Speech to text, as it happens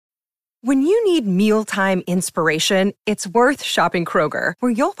When you need mealtime inspiration, it's worth shopping Kroger,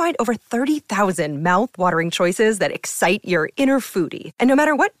 where you'll find over 30,000 mouth-watering choices that excite your inner foodie. And no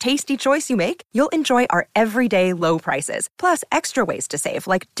matter what tasty choice you make, you'll enjoy our everyday low prices, plus extra ways to save,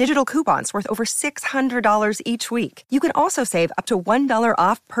 like digital coupons worth over $600 each week. You can also save up to $1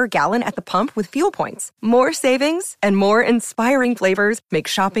 off per gallon at the pump with fuel points. More savings and more inspiring flavors make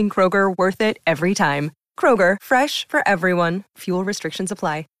shopping Kroger worth it every time. Kroger, fresh for everyone. Fuel restrictions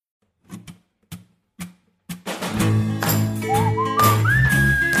apply.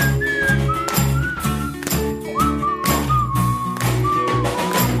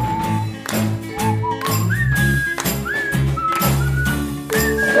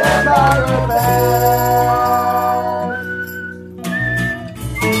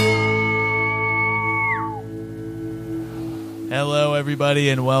 Hello, everybody,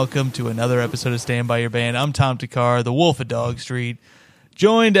 and welcome to another episode of Stand By Your Band. I'm Tom Takar, the Wolf of Dog Street,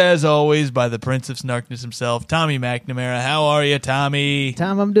 joined, as always, by the Prince of Snarkness himself, Tommy McNamara. How are you, Tommy?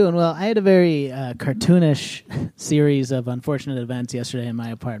 Tom, I'm doing well. I had a very cartoonish series of unfortunate events yesterday in my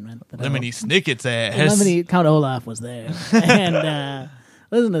apartment. Lemony Snicket's ass. Lemony, Count Olaf was there. And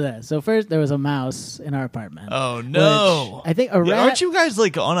listen to this. So first, there was a mouse in our apartment. Oh, no. I think a rat... Aren't you guys,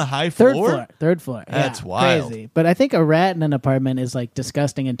 like, on a high floor? Third floor. That's yeah, wild. Crazy. But I think a rat in an apartment is, like,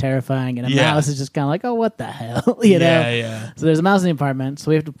 disgusting and terrifying, and a mouse is just kind of like, oh, what the hell? you know? Yeah. So there's a mouse in the apartment,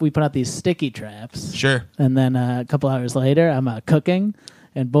 so we put out these sticky traps. Sure. And then a couple hours later, I'm cooking,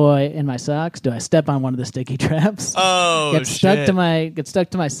 and boy, in my socks, do I step on one of the sticky traps? Oh, get stuck to my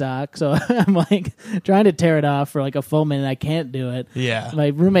sock. So I'm like trying to tear it off for like a full minute. I can't do it. Yeah. My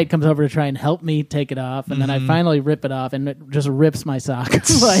roommate comes over to try and help me take it off, and then I finally rip it off, and it just rips my sock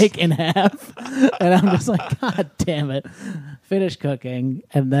like in half. And I'm just like, God damn it! Finish cooking,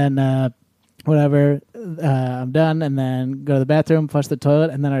 and then whatever. I'm done, and then go to the bathroom, flush the toilet,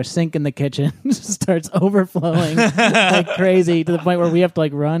 and then our sink in the kitchen just starts overflowing like crazy to the point where we have to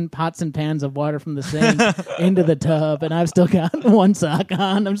like run pots and pans of water from the sink into the tub, and I've still got one sock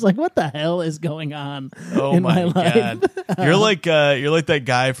on. I'm just like, what the hell is going on in my life? You're like that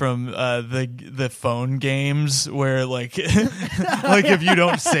guy from the phone games where like like if you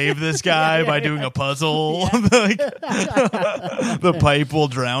don't save this guy by doing a puzzle, like, the pipe will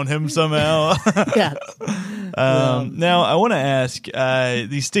drown him somehow. Yeah. Now I want to ask,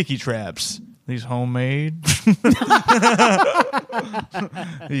 these sticky traps, these homemade?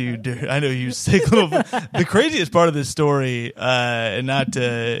 I know you sick little. The craziest part of this story, and not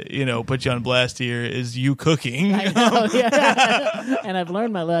to put you on blast here, is you cooking. I know, yeah. And I've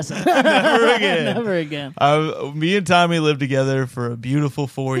learned my lesson. Never again. Me and Tommy lived together for a beautiful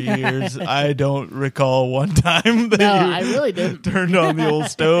 4 years. I don't recall one time that I really didn't. Turned on the old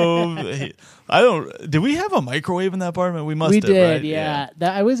stove. Did we have a microwave in that apartment? We must have, did, right? yeah.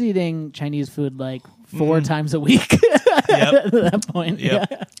 I was eating Chinese food like 4 times a week at that point.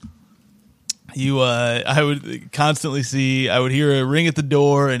 Yep. Yeah. I would constantly I would hear a ring at the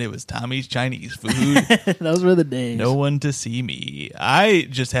door, and it was Tommy's Chinese food. Those were the days. No one to see me. I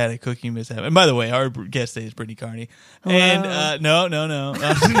just had a cooking mishap. And by the way, our guest today is Brittany Carney. Hello. And no.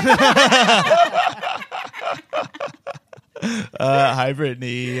 Hi,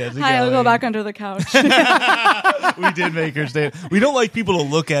 Brittany. How's it Hi, I'll going? go back under the couch. We did make her stay. We don't like people to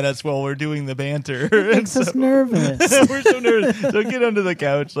look at us while we're doing the banter. It makes us nervous. We're so nervous. So get under the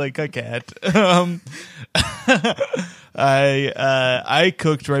couch like a cat. I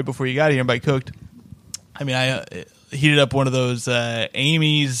cooked right before you got here. And by cooked, I mean I heated up one of those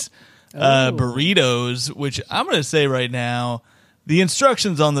Amy's burritos, which I'm going to say right now, the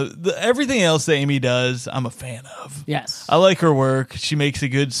instructions on the everything else that Amy does, I'm a fan of. Yes. I like her work. She makes a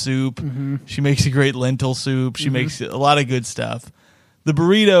good soup. Mm-hmm. She makes a great lentil soup. She makes a lot of good stuff. The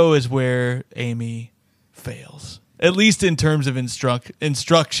burrito is where Amy fails, at least in terms of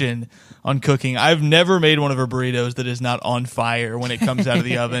instruction on cooking. I've never made one of her burritos that is not on fire when it comes out of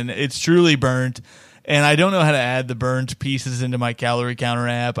the oven. It's truly burnt. And I don't know how to add the burnt pieces into my calorie counter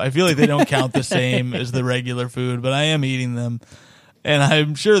app. I feel like they don't count the same as the regular food, but I am eating them. And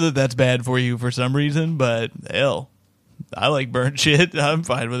I'm sure that that's bad for you for some reason, but hell, I like burnt shit. I'm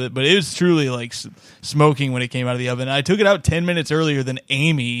fine with it. But it was truly like smoking when it came out of the oven. I took it out 10 minutes earlier than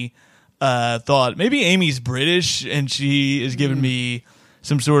Amy thought. Maybe Amy's British, and she is giving me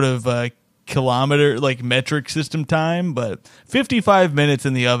some sort of kilometer, like metric system time, but 55 minutes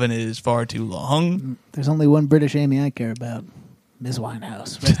in the oven is far too long. There's only one British Amy I care about. Ms.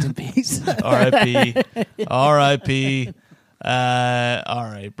 Winehouse. Rest in peace. R.I.P. R.I.P. All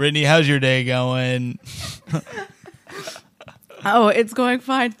right, Brittany, how's your day going? Oh, it's going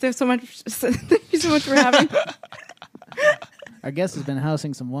fine. Thank you so much for having me. Our guest has been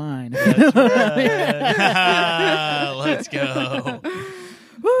housing some wine. Let's go.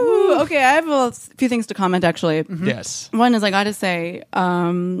 Woo! Okay, I have a few things to comment, actually. Yes. One is I got to say,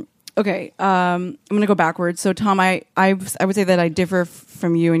 I'm going to go backwards. So, Tom, I would say that I differ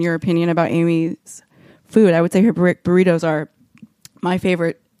from you in your opinion about Amy's food. I would say her burritos are my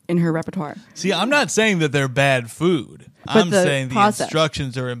favorite in her repertoire. See, I'm not saying that they're bad food. I'm saying the process.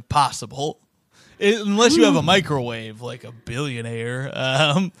 instructions are impossible. Unless you have a microwave like a billionaire.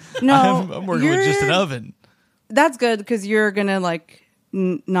 No, I'm working with just an oven. That's good because you're going to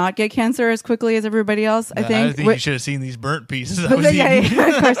not get cancer as quickly as everybody else, I think. You should have seen these burnt pieces I was eating.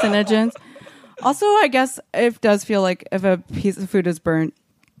 Carcinogens. Also, I guess it does feel like if a piece of food is burnt,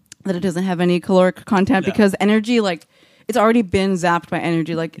 that it doesn't have any caloric content because energy, it's already been zapped by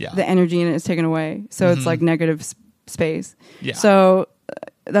energy. The energy in it is taken away. So it's negative space. Yeah. So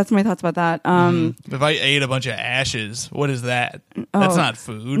that's my thoughts about that. If I ate a bunch of ashes, what is that? That's not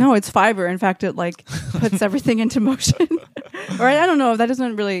food. No, it's fiber. In fact, it puts everything into motion. Or I don't know. That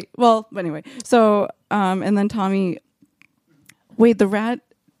doesn't really. Well, but anyway. So and then Tommy. Wait, the rat.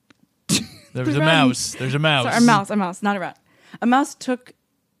 There's a mouse. There's a mouse. Sorry, a mouse, not a rat. A mouse took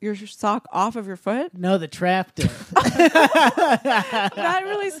your sock off of your foot? No, the trap did. That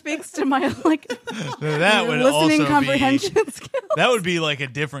really speaks to my that would listening also comprehension skills. That would be like a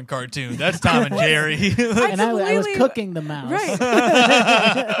different cartoon. That's Tom and Jerry. And I was cooking the mouse. Right.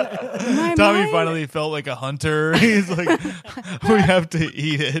 Tommy finally felt like a hunter. He's like, we have to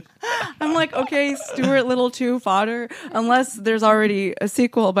eat it. I'm like, okay, Stuart Little 2 fodder, unless there's already a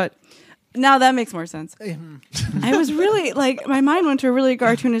sequel, but now that makes more sense. I was really my mind went to a really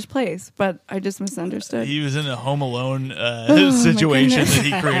cartoonish place, but I just misunderstood. He was in a Home Alone situation that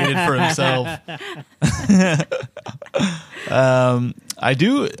he created for himself. I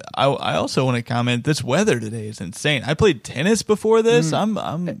also want to comment. This weather today is insane. I played tennis before this.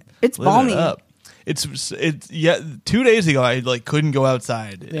 It's balmy. Up. It's 2 days ago I couldn't go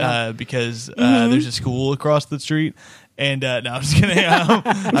outside because there's a school across the street. And no, I'm just kidding.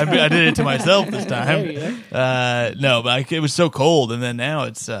 I did it to myself this time. No, but it was so cold, and then now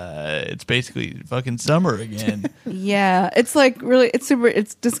it's basically fucking summer again. Yeah, it's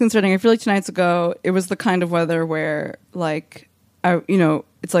it's disconcerting. I feel like 2 nights ago it was the kind of weather where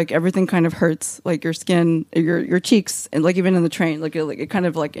it's like everything kind of hurts, like your skin, your cheeks, and even in the train, it kind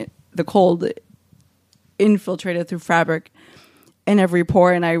of the cold infiltrated through fabric in every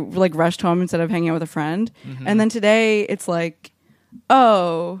pore, and I rushed home instead of hanging out with a friend. And then today it's the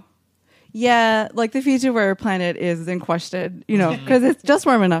future of our planet is in question, because it's just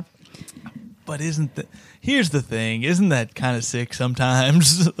warm enough. But here's the thing, isn't that kind of sick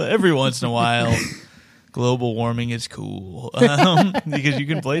sometimes? Every once in a while, global warming is cool because you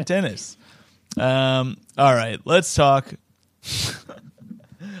can play tennis. All right, let's talk.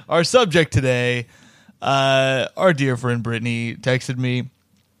 Our subject today. Our dear friend Brittany texted me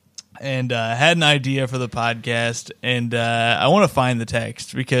and had an idea for the podcast, and I want to find the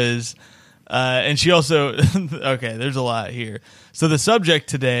text because and she also okay, there's a lot here. So the subject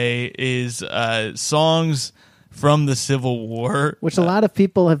today is songs from the Civil War, which a lot of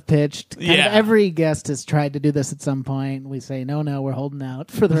people have pitched. Yeah, every guest has tried to do this at some point. We say no, we're holding out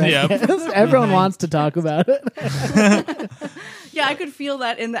for the right guest. Everyone wants to talk about it. Yeah, I could feel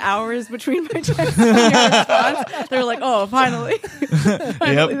that in the hours between my text and your response. They were like, "Oh, finally,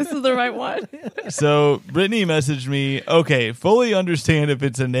 this is the right one." So Brittany messaged me, "Okay, fully understand if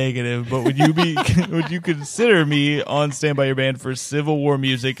it's a negative, but would you consider me on Stand By Your Band for Civil War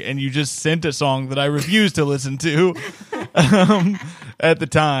music?" And you just sent a song that I refused to listen to at the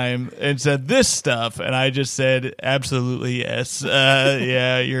time and said this stuff, and I just said absolutely yes.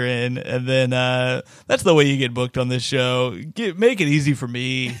 Yeah, you're in. And then that's the way you get booked on this show. Make it easy for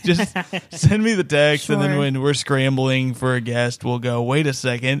me. Just send me the text, and then when we're scrambling for a guest, we'll go, wait a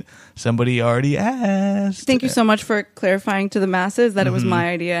second, somebody already asked. Thank you so much for clarifying to the masses that it was my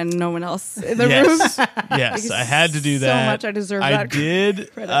idea and no one else in the room. Yes, I had to do that. So much I deserve that. I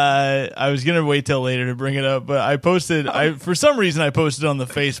did. I was going to wait till later to bring it up, but I posted, for some reason I posted on the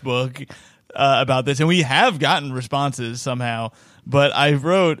Facebook about this, and we have gotten responses somehow. But I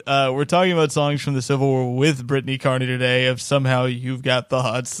wrote, we're talking about songs from the Civil War with Brittany Carney today, if somehow you've got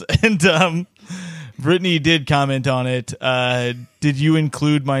thoughts. And Brittany did comment on it. Did you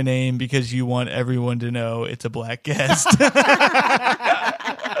include my name because you want everyone to know it's a black guest?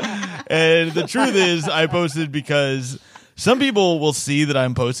 And the truth is, I posted because some people will see that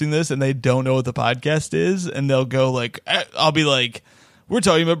I'm posting this and they don't know what the podcast is. And they'll go I'll be like, we're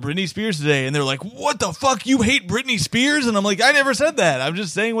talking about Britney Spears today. And they're like, what the fuck? You hate Britney Spears? And I'm like, I never said that. I'm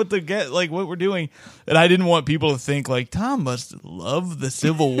just saying what we're doing. And I didn't want people to think like, Tom must love the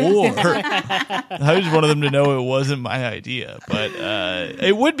Civil War. I just wanted them to know it wasn't my idea. But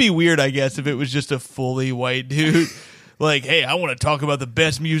it would be weird, I guess, if it was just a fully white dude. Like, hey, I want to talk about the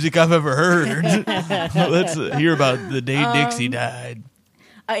best music I've ever heard. Let's hear about the day Dixie died.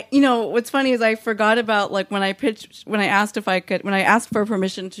 What's funny is I forgot about like when I asked for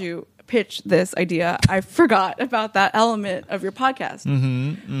permission to pitch this idea, I forgot about that element of your podcast.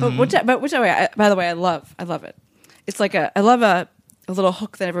 But which way? By the way, I love it. It's like I love a little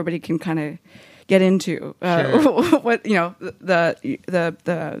hook that everybody can kind of get into. Sure. What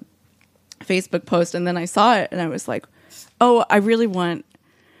the Facebook post, and then I saw it, and I was like, oh, I really want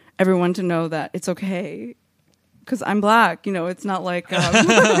everyone to know that it's okay. Because I'm black, it's not like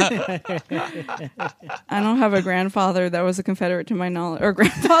I don't have a grandfather that was a Confederate to my knowledge. Or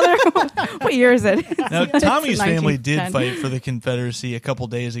grandfather? What year is it? Now, Tommy's family did fight for the Confederacy a couple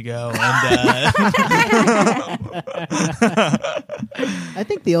days ago. And I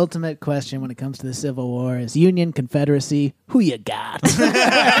think the ultimate question when it comes to the Civil War is Union, Confederacy, who you got? Dude,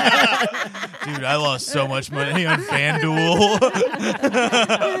 I lost so much money on FanDuel.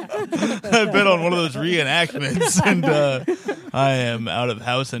 I bet on one of those reenactments. And I am out of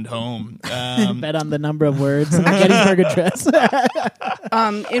house and home. Bet on the number of words in the Gettysburg Address.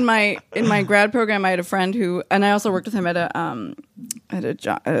 In my grad program, I had a friend who, and I also worked with him at a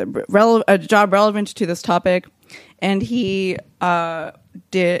job relevant to this topic, and he does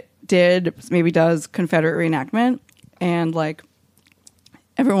Confederate reenactment, and like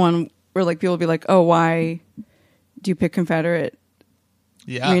everyone or like people would be like, oh, why do you pick Confederate?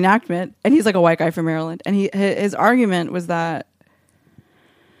 Yeah. Reenactment, and he's like a white guy from Maryland, and his argument was that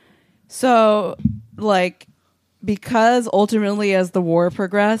because ultimately as the war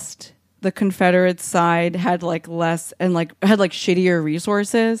progressed, the Confederate side had like less and like had like shittier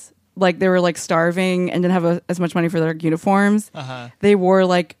resources, like they were like starving and didn't have as much money for their uniforms. They wore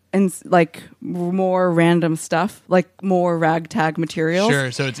like more random stuff, like more ragtag materials. Sure,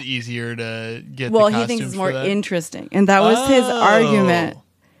 so it's easier to get. Well, he thinks it's more interesting, and that was his argument.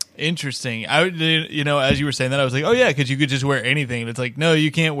 Interesting. As you were saying that, I was like, oh yeah, because you could just wear anything. And it's like, no, you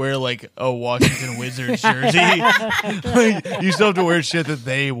can't wear like a Washington Wizards jersey. Like, you still have to wear shit that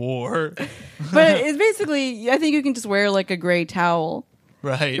they wore. But it's basically, I think you can just wear like a gray towel.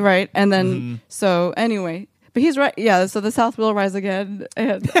 Right. And then, so anyway. But he's right. Yeah, so the South will rise again.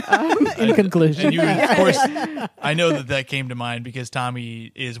 And, in conclusion. And you, of course, I know that came to mind because Tommy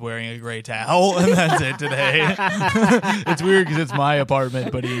is wearing a gray towel, and that's it today. It's weird because it's my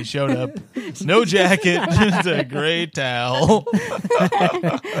apartment, but he showed up. No jacket, just a gray towel.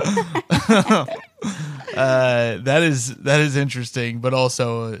 That is interesting, but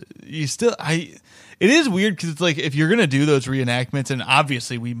also it is weird because it's like if you're gonna do those reenactments, and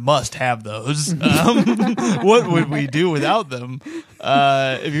obviously we must have those. What would we do without them?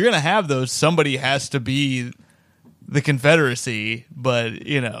 If you're gonna have those, somebody has to be the Confederacy. But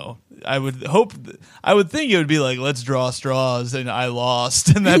I would think it would be like, let's draw straws, and I lost,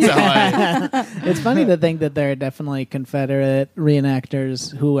 and that's how It's funny to think that there are definitely Confederate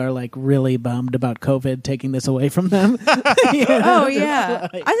reenactors who are like really bummed about COVID taking this away from them. Oh yeah,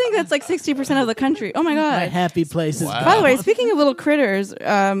 I think that's like 60% of the country. Oh my god, my happy place is. Wow. By the way, speaking of little critters,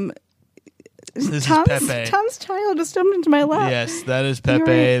 This Tom's, is Pepe. Tom's child just jumped into my lap. Yes, that is Pepe.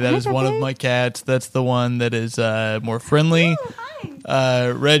 Right. That Hi, is one of Pepe. my cats. That's the one that is more friendly. Oh, hi.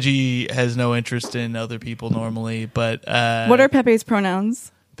 Reggie has no interest in other people normally, but What are Pepe's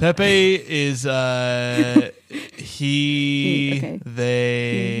pronouns? Pepe is he, Okay.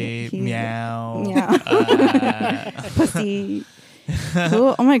 they, He- meow. Pussy.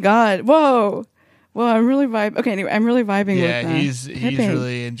 Cool. Oh my god. Whoa. Well, I'm really vibing. Okay, anyway, I'm really vibing with Yeah, he's Pepe.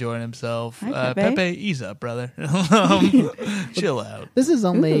 really enjoying himself. Hi, Pepe. Pepe, ease up, brother. Chill out. This is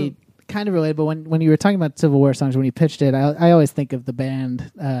only kind of related, but when you were talking about Civil War songs, when you pitched it, I always think of the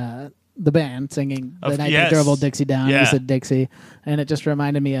band singing "The Night yes. They Drove Old Dixie Down." Yeah. You said Dixie, and it just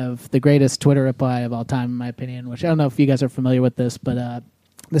reminded me of the greatest Twitter reply of all time, in my opinion. Which I don't know if you guys are familiar with this, but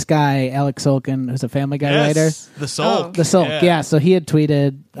this guy Alex Sulkin, who's a Family Guy writer, The Sulk. the Sulk, yeah. So he had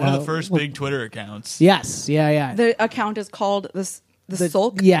tweeted One of the first big Twitter accounts. Yes, yeah. The account is called the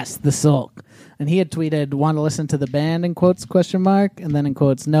Sulk. Yes, the Sulk. And he had tweeted, "Want to listen to the band?" in quotes, ? And then in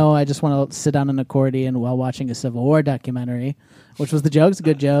quotes, "No, I just want to sit on an accordion while watching a Civil War documentary," which was the joke. It's a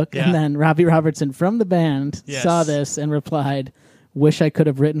good joke. Yeah. And then Robbie Robertson from the band Yes. saw this and replied, Wish I could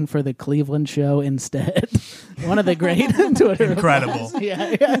have written for the Cleveland show instead. One of the great Twitter Incredible. replies.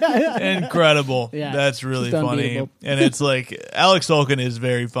 Yeah. Incredible. Yeah, That's really just funny. unbeatable. And it's like Alex Tolkien is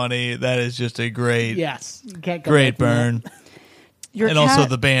very funny. That is just a great, Yes. You can't go great back from burn. Your And cat, also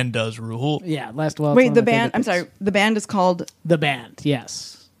the band does rule. that. Yeah, Last Waltz. wait, one the of my band. favorite I'm things. sorry. The band is called. The band,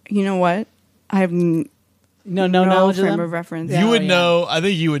 yes. You know what? I have no No knowledge of frame them? of reference. Yeah. You would yeah. know. I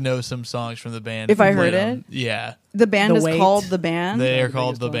think you would know some songs from the band If you I heard played it? them. Yeah, The band The is Wait. called the band. they are the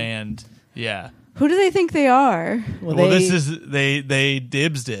called the biggest one. band. Yeah. Who do they think they are? Well, Well, they, this is they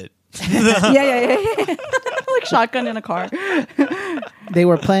dibsed it. yeah. Like shotgun in a car. they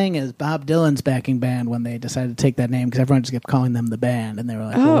were playing as Bob Dylan's backing band when they decided to take that name because everyone just kept calling them the band, and they were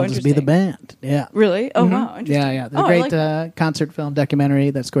like, Oh, "Well, we'll just be the interesting. band." Yeah. Really? Oh wow. Interesting. Yeah. There's Oh, a I great like concert film documentary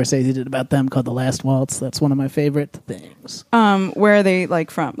that Scorsese did about them called The Last Waltz. That's one of my favorite things. Where are they like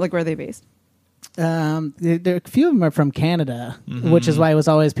from? Like where are they based? There, a few of them are from Canada, which is why it was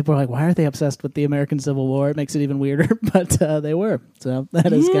always people were like, "Why are they obsessed with the American Civil War?" It makes it even weirder, but they were. So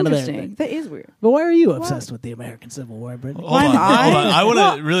that is kind of their Interesting. thing. That is weird. But why are you obsessed with the American Civil War, Brittany? Hold on. I? I want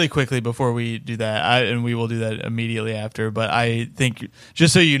to really quickly before we do that, and we will do that immediately after. But I think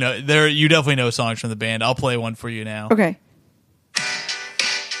just so you know, you definitely know songs from the band. I'll play one for you now. Okay.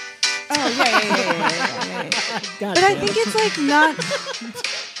 Oh yeah. God But I damn. think it's like not.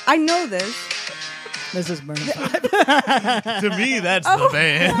 I know this. This is Maroon 5. To me, that's the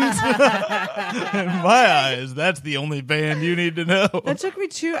band. In my eyes, that's the only band you need to know. That took me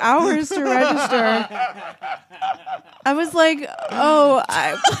 2 hours to register. I was like,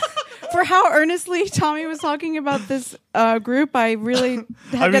 for how earnestly Tommy was talking about this group, I really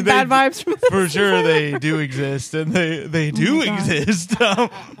had mean, bad vibes from this. For sure, they do exist, and they do my God. exist.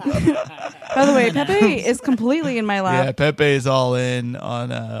 By the way, Pepe is completely in my lap. Yeah, Pepe is all in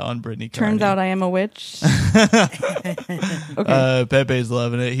on Brittany. Turns Carney. out I am a witch. Pepe's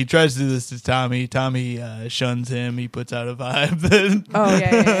loving it. He tries to do this to Tommy. Tommy shuns him. He puts out a vibe that Oh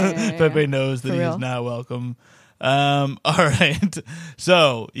yeah. Pepe knows that For he real. is not welcome. All right.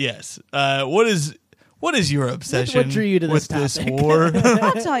 So yes, what is your obsession What drew you to with this this topic? war?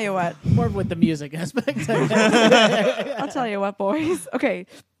 I'll tell you what. More with the music aspect. I'll tell you what, boys. Okay.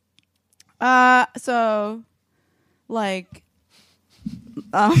 So, like,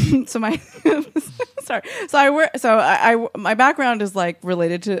 so my, sorry. So I work. So I my background is like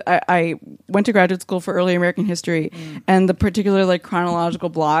related to. I went to graduate school for early American history, and the particular like chronological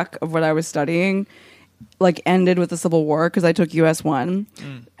block of what I was studying, like ended with the Civil War because I took US 1,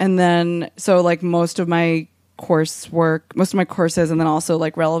 and then so like most of my courses, and then also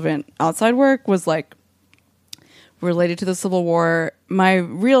like relevant outside work was like related to the Civil War. My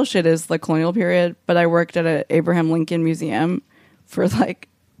real shit is like colonial period, but I worked at an Abraham Lincoln Museum for like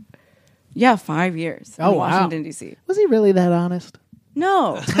 5 years Oh, in wow. Washington D.C. Was he really that honest?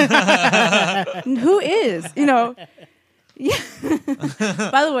 No, who is Yeah.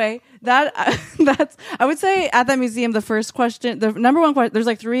 By the way, that's I would say at that museum the first question, the number one question. There's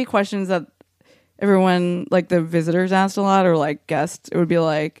like 3 questions that everyone, like the visitors, asked a lot, or like guests. It would be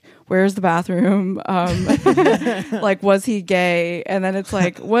like, where's the bathroom? Like, was he gay? And then it's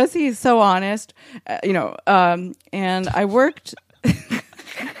like, was he so honest? And I worked to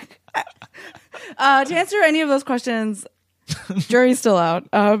answer any of those questions. Jury's still out.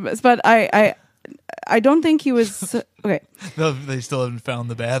 But I don't think he was okay. No, they still haven't found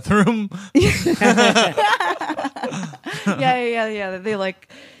the bathroom.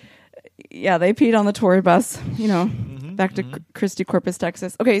 Yeah. They peed on the tour bus, back to Christie Corpus,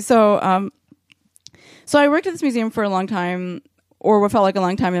 Texas. Okay, so I worked at this museum for a long time, or what felt like a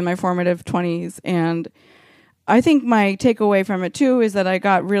long time in my formative 20s, and I think my takeaway from it too is that I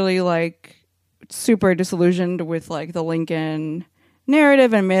got really like super disillusioned with like the Lincoln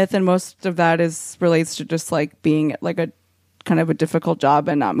narrative and myth, and most of that relates to just like being like a kind of a difficult job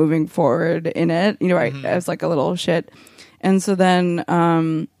and not moving forward in it, right, as like a little shit. And so then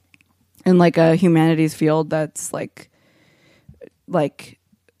in like a humanities field that's like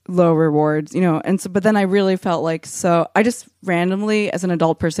low rewards, and so but then I really felt like, so I just randomly as an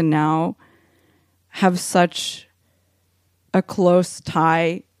adult person now have such a close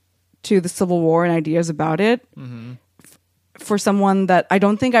tie to the Civil War and ideas about it. For someone that I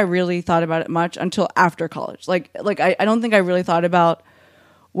don't think I really thought about it much until after college. Like I don't think I really thought about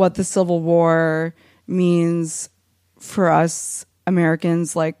what the Civil War means for us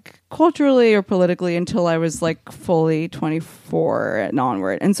Americans, like culturally or politically, until I was like fully 24 and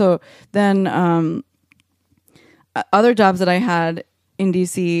onward. And so then other jobs that I had in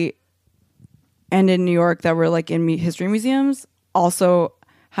DC and in New York that were like in history museums also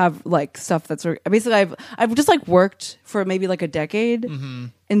have like stuff that's basically I've just like worked for maybe like a decade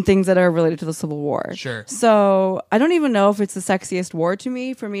in things that are related to the Civil War. Sure. So I don't even know if it's the sexiest war to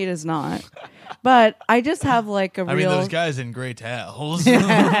me. For me, it is not. But I just have like a real. I mean, those guys in gray towels. I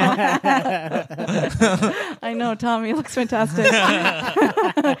know, Tommy looks fantastic.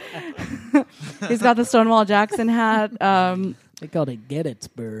 He's got the Stonewall Jackson hat. They called it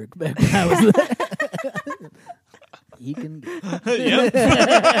Gettysburg back when I was there. You can. Yep.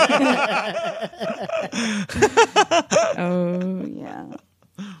 Oh yeah.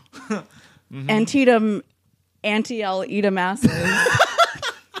 Antietam, Anti-L masses.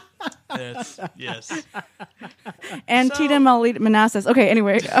 Yes. Antietam, Manassas. Okay.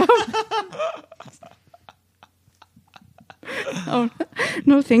 Anyway. Oh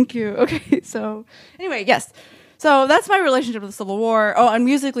no, thank you. Okay. So anyway, yes. So that's my relationship with the Civil War. Oh, and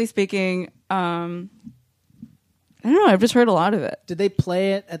musically speaking, I don't know. I've just heard a lot of it. Did they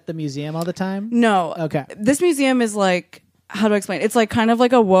play it at the museum all the time? No. Okay. This museum is like, how do I explain? It's like kind of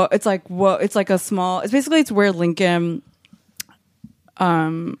like it's like a small. It's basically it's where Lincoln,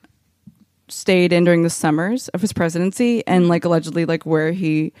 stayed in during the summers of his presidency, and like allegedly like where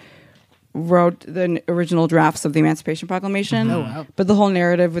he wrote the original drafts of the Emancipation Proclamation. Oh wow. But the whole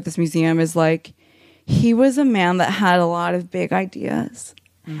narrative with this museum is like he was a man that had a lot of big ideas,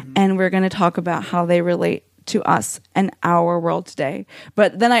 and we're going to talk about how they relate to us and our world today.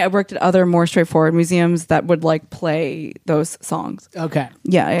 But then I worked at other more straightforward museums that would like play those songs. Okay.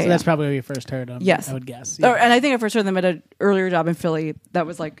 Yeah. So that's probably where you first heard them. Yes. I would guess. And I think I first heard them at an earlier job in Philly that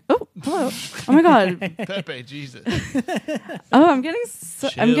was like, oh, hello. Oh my God. Pepe, Jesus. Oh, I'm getting so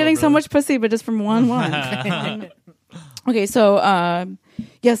Chill, much pussy, but just from one. Okay. So,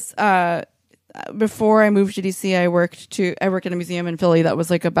 yes, before I moved to DC, I worked at a museum in Philly that was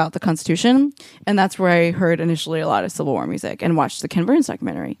like about the Constitution, and that's where I heard initially a lot of Civil War music and watched the Ken Burns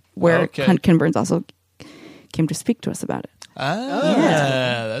documentary, where Ken Burns also came to speak to us about it.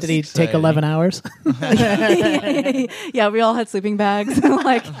 Yeah. That's Did he exciting. take 11 hours? Yeah, we all had sleeping bags.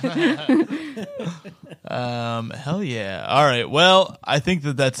 Like, hell yeah. All right. Well, I think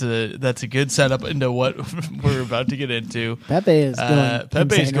that's a good setup into what we're about to get into. Pepe is going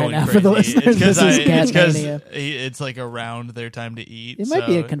Pepe's insane going right now crazy. for the listeners. It's This because is Cat Mania. it's like around their time to eat. It might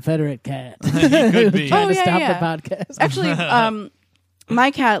be a Confederate cat. He could be. Trying to yeah, stop yeah. the podcast. actually,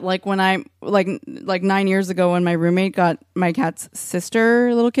 my cat, like when I like 9 years ago when my roommate got my cat's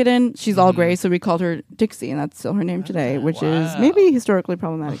sister, little kitten, she's all gray, so we called her Dixie, and that's still her name today, which is maybe historically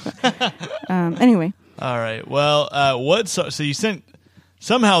problematic. But anyway. All right. Well, so you sent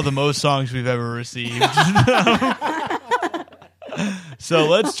somehow the most songs we've ever received. So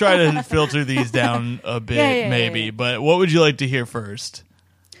let's try to filter these down a bit, maybe. Yeah. But what would you like to hear first?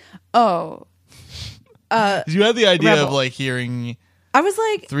 Oh. 'Cause you had the idea Rebel. of like hearing I was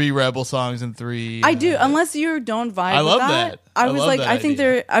like, 3 Rebel songs and 3. I do, unless you don't vibe I with love that. that. I I was love like, that I think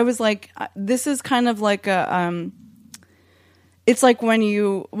idea. I was like, this is kind of like a, it's like when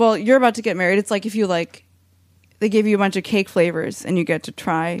you're about to get married. It's like if you like, they give you a bunch of cake flavors and you get to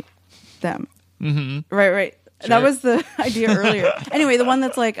try them. Mm-hmm. Right. Sure. That was the idea earlier. Anyway, the one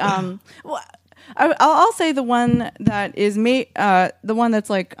that's like, well, I'll say the one that is the one that's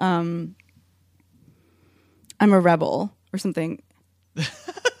like, I'm a rebel or something.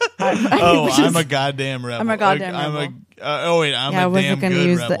 I'm a goddamn rebel. I'm a goddamn rebel. I'm I a wasn't damn going to good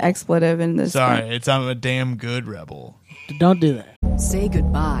use rebel. the expletive in this. Sorry, I'm a damn good rebel. Don't do that. Say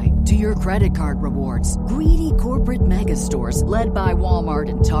goodbye to your credit card rewards. Greedy corporate mega stores, led by Walmart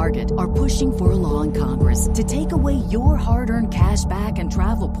and Target, are pushing for a law in Congress to take away your hard-earned cash back and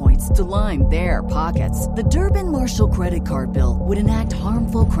travel points to line their pockets. The Durbin-Marshall credit card bill would enact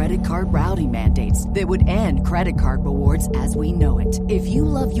harmful credit card routing mandates that would end credit card rewards as we know it. If you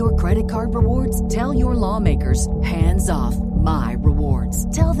love your credit card rewards, tell your lawmakers, hands off my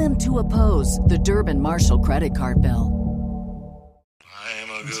rewards. Tell them to oppose the Durbin-Marshall credit card bill. I am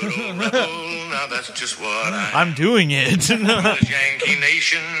a good old rebel, now that's just what I'm doing it. This Yankee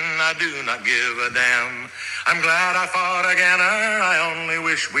nation, I do not give a damn. I'm glad I fought again, I only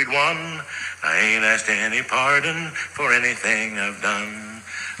wish we'd won. I ain't asked any pardon for anything I've done.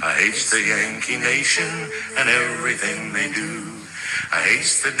 I hates the Yankee nation and everything they do. I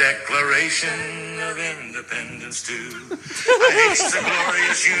hates the Declaration of Independence too. I hates the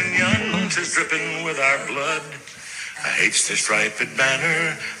glorious Union, 'tis dripping with our blood. I hates the striped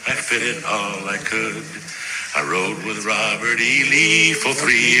banner, I fitted all I could. I rode with Robert E. Lee for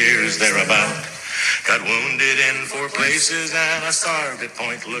 3 years thereabout. Got wounded in 4 places and I starved at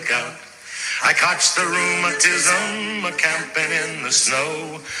Point Lookout. I caught the rheumatism a-camping in the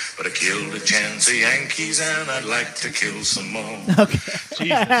snow, but I killed a chance of Yankees and I'd like to kill some more.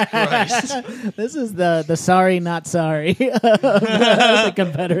 Jesus Christ. This is the sorry, not sorry of the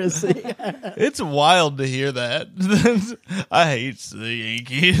Confederacy. It's wild to hear that. I hate the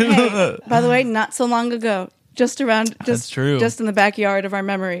Yankees. Hey, by the way, not so long ago, just That's true. just in the backyard of our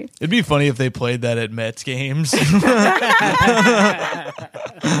memory. It'd be funny if they played that at Mets games.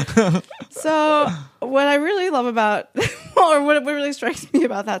 So what I really love about, or what really strikes me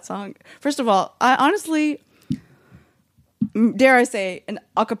about that song, first of all, I honestly, dare I say, an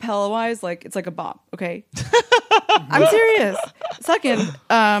acapella wise, like it's like a bop. Okay, I'm serious. Second,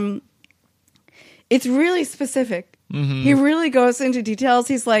 it's really specific. Mm-hmm. He really goes into details.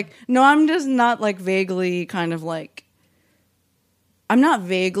 He's like, no, I'm just not like vaguely kind of like, I'm not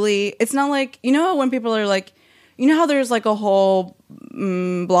vaguely. It's not like, you know, when people are like, you know how there's like a whole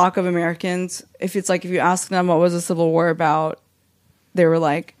block of Americans, if you ask them what was the Civil War about, they were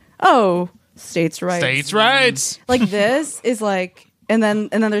like, oh, states' rights. States' rights. Like this is like, and then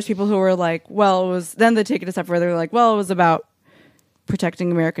there's people who were like, well, it was, then they take it a step further, like, well, it was about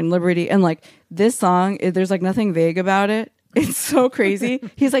protecting American liberty. And like this song, there's like nothing vague about it. It's so crazy.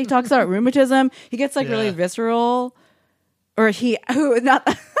 He's like, he talks about rheumatism. He gets like really visceral. Or this is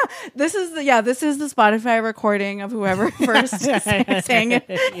the Spotify recording of whoever first sang it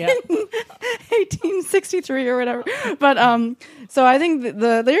in 1863 or whatever. But so I think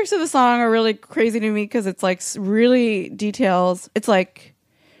the lyrics of the song are really crazy to me because it's like really details. It's like,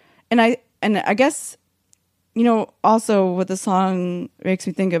 and I guess, you know, also what the song makes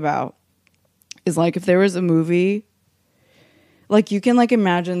me think about is like if there was a movie, like you can like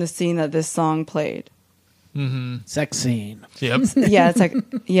imagine the scene that this song played. Mm-hmm. Sex scene. Yep. Yeah, it's like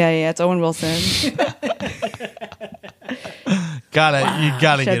it's Owen Wilson. You gotta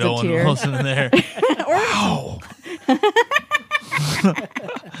Sheds get a Owen tear. Wilson in there. Wow.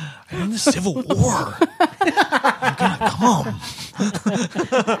 I'm in the Civil War. I'm gonna come.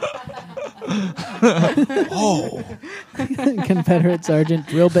 Oh. Confederate Sergeant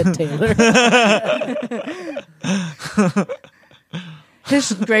Drillbit Taylor.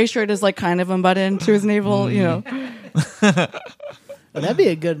 His gray shirt is like kind of unbuttoned to his navel, you know. Well, that'd be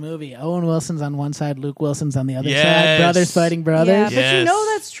a good movie. Owen Wilson's on one side, Luke Wilson's on the other Yes. side. Brothers fighting brothers. Yeah, but Yes. you know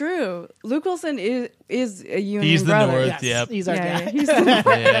that's true. Luke Wilson is a Union He's the brother. North. Yes, Yep. he's our Yeah, guy. he's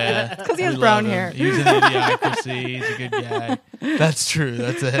Yeah. because he has We brown love him. hair. He's in Idiocracy. He's a good guy. That's true.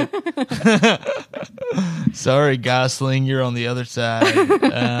 That's it. Sorry, Gosling. You're on the other side.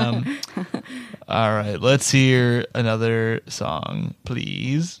 All right. Let's hear another song,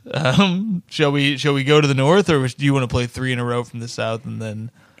 please. Shall we go to the north, or do you want to play three in a row from the south and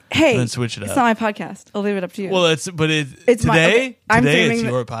then switch it up? It's not my podcast. I'll leave it up to you. Well, It's today. okay, I'm Today doing it's the-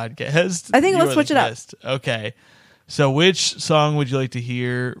 your podcast. I think You let's are switch the it up. guest. Okay. So, which song would you like to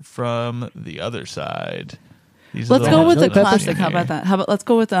hear from the other side? These are let's go with the ones that I'm classic. How here. about that? Let's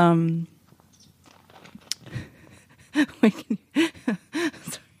go with Wait, can you...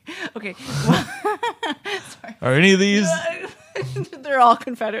 Sorry. Okay. Are any of these? They're all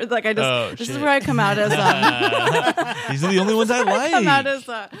Confederate. Like I just, Oh, this is shit. where I come out as These are the only ones I come out like.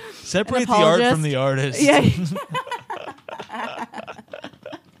 as Separate an the art apologist. from the artist. yeah.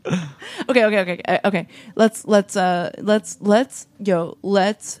 Okay. Let's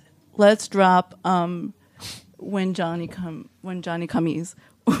drop when Johnny comes. When Johnny comes.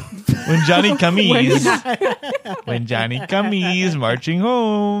 When Johnny comes marching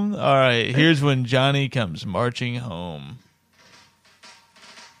home. All right, here's When Johnny Comes Marching Home.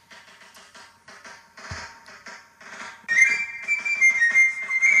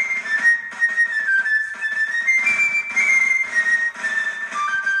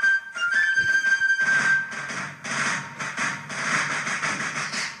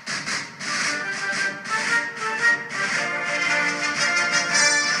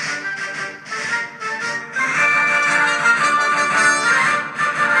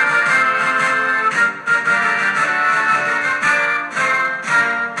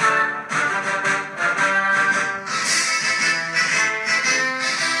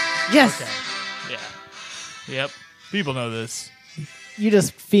 Yes. Yeah. Yep. People know this. You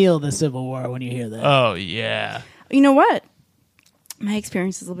just feel the Civil War when you hear that. Oh, yeah. You know what? My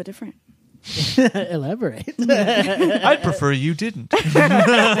experience is a little bit different. Elaborate. I'd prefer you didn't. By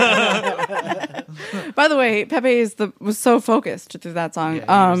the way, Pepe was so focused through that song.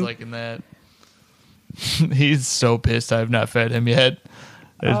 Yeah, he was liking that. He's so pissed I've not fed him yet.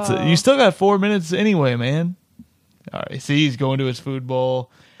 You still got 4 minutes anyway, man. All right. See, he's going to his food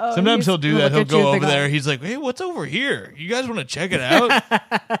bowl. Oh, Sometimes he'll do that. look He'll at you, go big over guy. there. He's like, hey, what's over here? You guys want to check it out?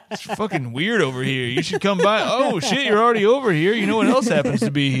 It's fucking weird over here. You should come by. Oh, shit, you're already over here. You know what else happens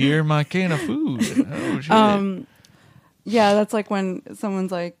to be here? My can of food. Oh, shit. Yeah, that's like when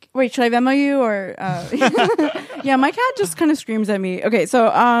someone's like, "Wait, should I Venmo you?" Or yeah, my cat just kind of screams at me. Okay, so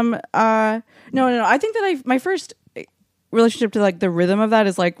no. I think that my first relationship to like the rhythm of that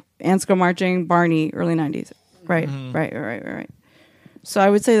is like Ants Go Marching, Barney, early 90s. Right. So I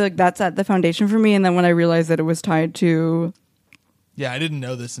would say like that's at the foundation for me. And then when I realized that it was tied to, Yeah, I didn't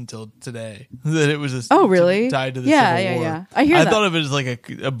know this until today that it was really? tied to the Yeah, Civil yeah, War. yeah. I hear I that. thought of it as like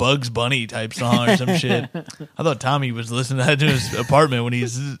a Bugs Bunny type song or some shit. I thought Tommy was listening to that to his apartment when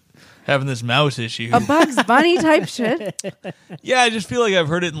he's having this mouse issue. a Bugs Bunny type shit. Yeah, I just feel like I've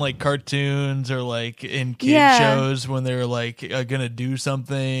heard it in like cartoons or like in kid Yeah. shows when they're like gonna do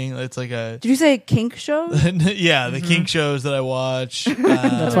something. It's like a Did you say kink shows? yeah, the kink shows that I watch.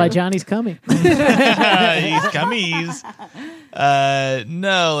 That's why Johnny's coming. He's cummies.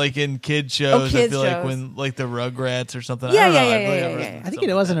 No, like in kid shows, I kids feel like shows. when like the Rugrats or something. Yeah, I don't know, yeah, I yeah, feel like yeah, I've yeah, heard yeah. I think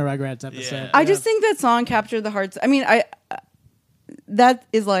it was in a Rugrats episode. Yeah. I just think that song captured the hearts. I mean, that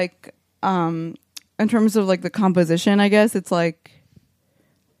is like in terms of like the composition, I guess it's like,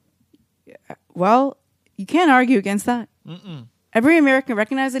 well, you can't argue against that. Every American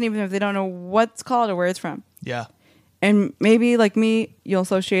recognizes it, even if they don't know what's called or where it's from. Yeah. And maybe like me, you'll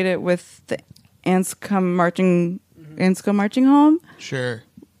associate it with the Ants Go Marching Home, Sure.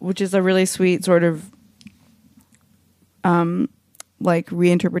 which is a really sweet sort of like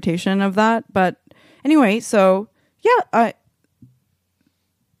reinterpretation of that. But anyway, so yeah,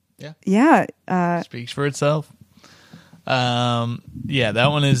 Speaks for itself. Yeah, that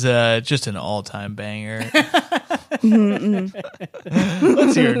one is just an all-time banger.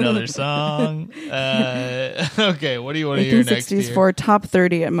 Let's hear another song. Okay, what do you want to hear next? 1960s Here? for top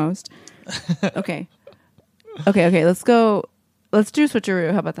 30 at most. Okay. Let's go. Let's do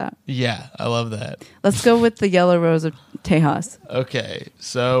switcheroo. How about that? Yeah, I love that. Let's go with the Yellow Rose of Tejas. Okay,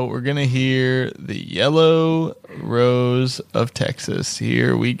 so we're gonna hear the Yellow Rose of Texas.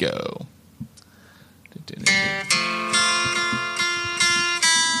 Here we go.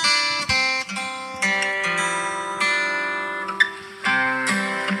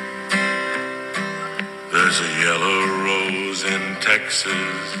 There's a yellow rose in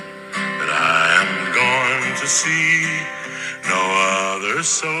Texas that I am going to see. No other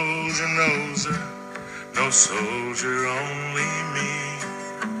soldier knows her, no soldier, only me.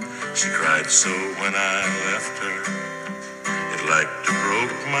 She cried so when I left her, it like to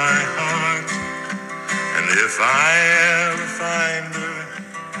broke my heart. And if I ever find her,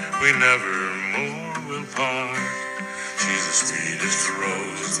 we never more will part. She's the sweetest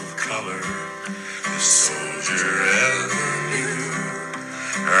rose of color this soldier ever knew.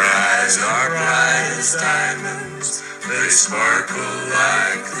 Her eyes are bright as diamonds, they sparkle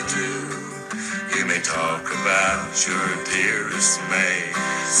like the dew. You may talk about your dearest May,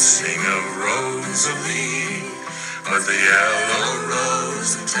 sing of Rosalie, but the yellow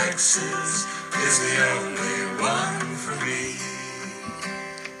rose of Texas is the only one for me.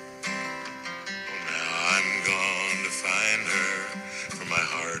 Oh, now I'm gone to find her, for my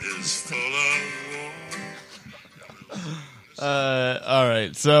heart is full of woe. All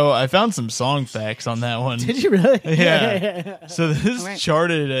right, so I found some song facts on that one. Did you really? Yeah. So this right.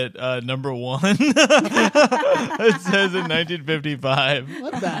 charted at number 1. It says in 1955.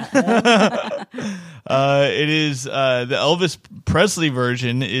 What the hell? It is the Elvis Presley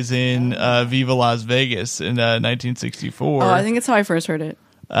version is in Viva Las Vegas in 1964. Oh, I think it's how I first heard it.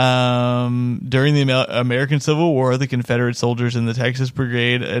 During the American Civil War, the Confederate soldiers in the Texas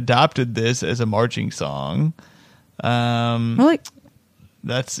Brigade adopted this as a marching song. Really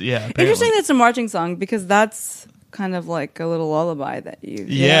That's apparently. interesting. That's a marching song because that's kind of like a little lullaby that you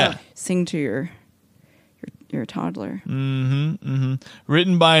sing to your toddler.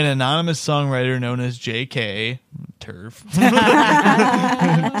 Written by an anonymous songwriter known as J.K. Turf. Turf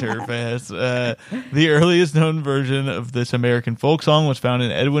ass. The earliest known version of this American folk song was found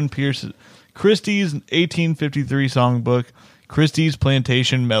in Edwin Pierce Christie's 1853 songbook, Christie's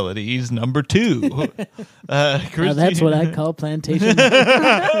Plantation Melodies, number 2. Now that's what I call plantation.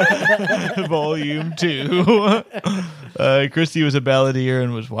 Volume 2. Christie was a balladeer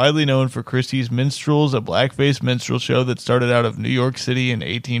and was widely known for Christie's Minstrels, a blackface minstrel show that started out of New York City in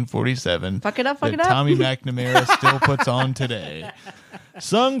 1847. Fuck it up. that Tommy McNamara still puts on today.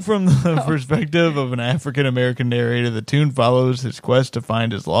 Sung from the perspective of an African-American narrator, the tune follows his quest to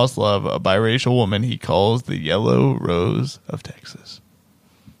find his lost love, a biracial woman he calls the Yellow Rose of Texas.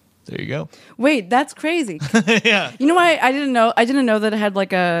 There you go. Wait, that's crazy. Yeah. You know why I didn't know? I didn't know that it had like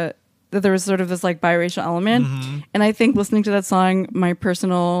that there was sort of this like biracial element. And I think listening to that song, my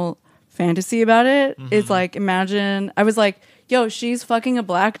personal fantasy about it is like, imagine I was like, yo, she's fucking a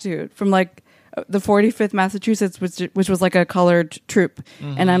black dude from like the 45th Massachusetts, which was like a colored troop.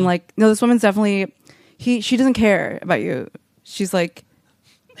 And I'm like, no, this woman's definitely she doesn't care about you. She's like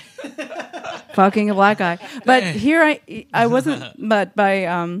fucking a black guy. But here I wasn't, but by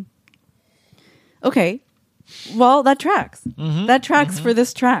okay, well, that tracks. That tracks for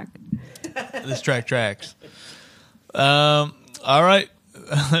this track. This track tracks. All right.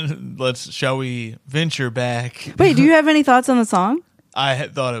 Shall we venture back? Wait, do you have any thoughts on the song? I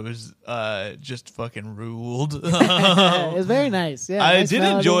had thought it was just fucking ruled. It was very nice. Yeah, I nice did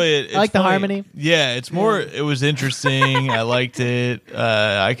melody. enjoy it. It's I like the funny. harmony. Yeah, it's more. It was interesting. I liked it.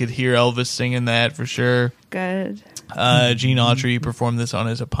 I could hear Elvis singing that for sure. Good. Gene Autry performed this on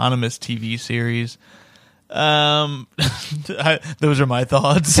his eponymous TV series. Those are my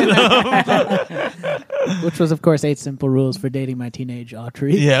thoughts. Which was, of course, 8 Simple Rules for Dating My Teenage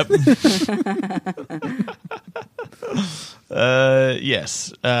Autry. Yep.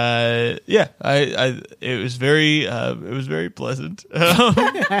 Yes. Yeah. It was very pleasant.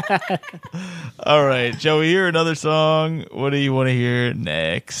 All right. Shall we hear another song? What do you want to hear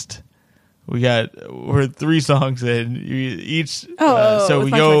next? We're 3 songs in each. So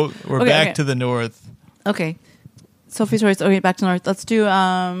it's my choice. We're back to the north. Okay. Sophie's Choice. Okay, back to north. Let's do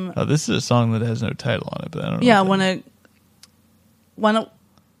This is a song that has no title on it, but I don't know. yeah, why don't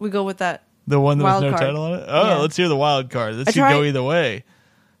we go with that? The one that Wild was no card. title on it? Oh, Yeah. let's hear the wild card. This I could go tried- either way.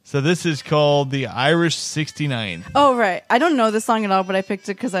 So this is called the Irish 69. Oh, right. I don't know this song at all, but I picked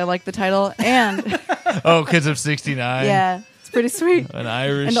it because I like the title. And Oh, because of 69? yeah, it's pretty sweet. An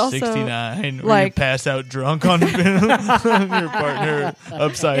Irish And also, 69 where like- you pass out drunk on your partner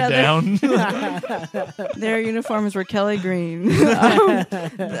upside Yeah, down. Their uniforms were Kelly Green.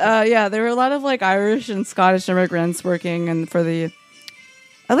 Yeah, there were a lot of like Irish and Scottish immigrants working and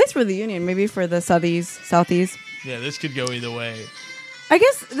at least for the Union, maybe for the Southies. Yeah, this could go either way. I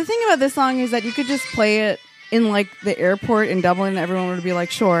guess the thing about this song is that you could just play it in like the airport in Dublin and everyone would be like,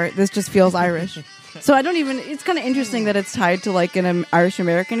 sure, this just feels Irish. So it's kind of interesting that it's tied to like an Irish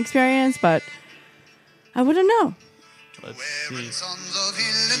American experience, but I wouldn't know. Let's Wearing see. sons of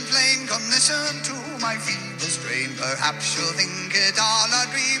hill and plain, come listen to my feeble strain. Perhaps you'll think it all a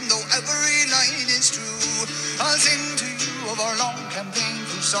dream, though every line is true. I'll sing to you of our long campaign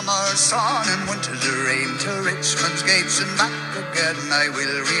through summer's sun and winter's rain, to Richmond's gates and back again I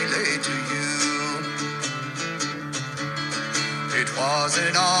will relay to you. It was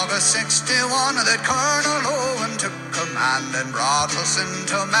in August 61 that Colonel Owen took command and brought us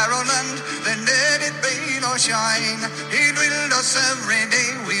into Maryland. Then did it rain or shine, he drilled us every day.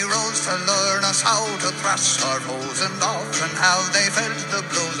 We rose to learn us how to thrash our foes, and often how they felt the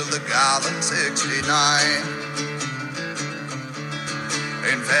blows of the gallant 69.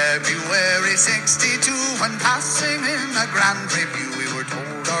 In February 62, when passing in a grand review, we were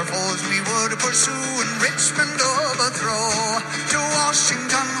told our foes we would pursue and Richmond overthrow. To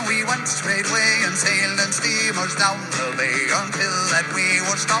Washington we went straightway and sailed in steamers down the bay, until that we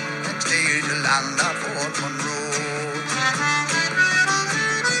were stopped and stayed to land at Fort Monroe.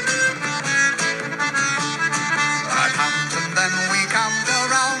 At Hampton then we camped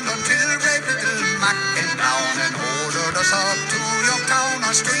around until Red Little Mac came down and ordered us up to Yorktown,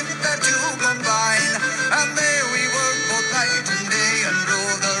 a street that you combine. And there we worked both night and day and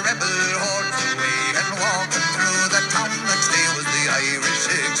drove the rebel hordes away. And walking through the town next day was the Irish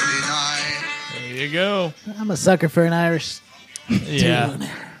 69. There you go. I'm a sucker for an Irish Yeah. tune.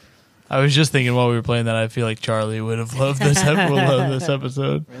 I was just thinking while we were playing that, I feel like Charlie would have loved this, will love this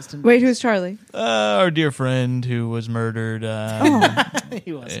episode. Wait, who's Charlie? Our dear friend who was murdered.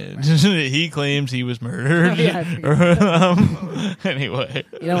 He was. He claims he was murdered. Oh, yeah, I Anyway.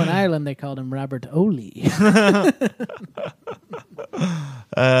 You know, in Ireland they called him Robert Oley.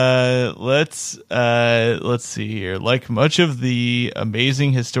 Let's see here. Like much of the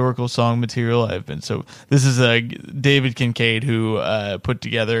amazing historical song material this is David Kincaid who put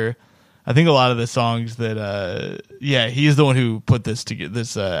together, I think, a lot of the songs that he's the one who put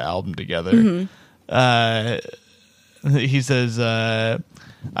this album together. He says,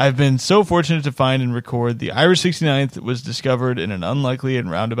 I've been so fortunate to find and record the Irish 69th was discovered in an unlikely and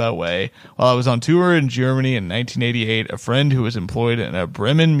roundabout way. While I was on tour in Germany in 1988, a friend who was employed in a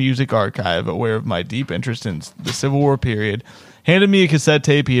Bremen music archive, aware of my deep interest in the Civil War period, handed me a cassette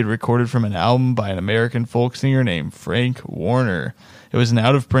tape he had recorded from an album by an American folk singer named Frank Warner. It was an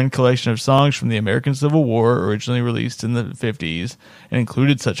out-of-print collection of songs from the American Civil War, originally released in the 50s, and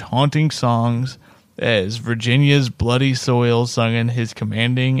included such haunting songs as Virginia's Bloody Soil, sung in his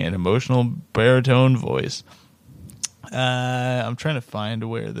commanding and emotional baritone voice. I'm trying to find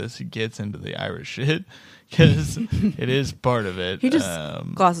where this gets into the Irish shit, because it is part of it. He just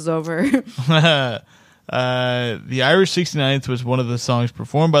glosses over. The Irish 69th was one of the songs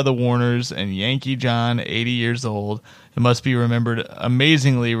performed by the Warners, and Yankee John, 80 years old, it must be remembered,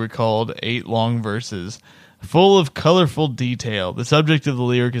 amazingly recalled 8 long verses, full of colorful detail. The subject of the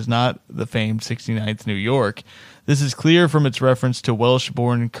lyric is not the famed 69th New York. This is clear from its reference to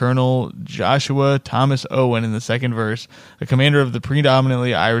Welsh-born Colonel Joshua Thomas Owen in the second verse, a commander of the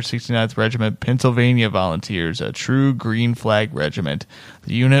predominantly Irish 69th Regiment Pennsylvania Volunteers, a true green flag regiment.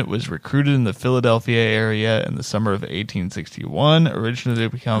 The unit was recruited in the Philadelphia area in the summer of 1861, originally to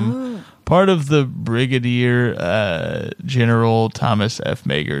become part of the Brigadier General Thomas F.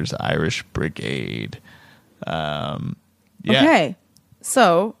 Mager's Irish Brigade. Okay,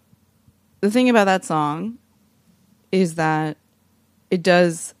 so the thing about that song is that it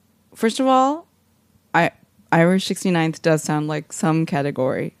does, first of all, Irish 69th does sound like some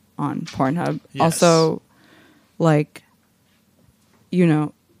category on Pornhub. Yes. Also, like, you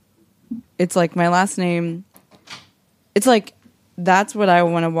know, it's like my last name. It's like, that's what I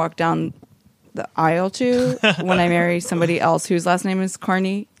want to walk down the aisle to when I marry somebody else whose last name is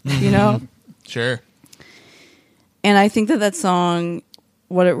Carney, you know? Sure. And I think that song,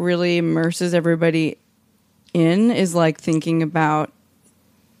 what it really immerses everybody in is like thinking about,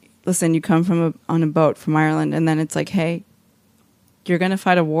 listen, you come on a boat from Ireland, and then it's like, hey, you're going to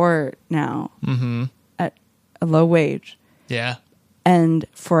fight a war now at a low wage. Yeah. And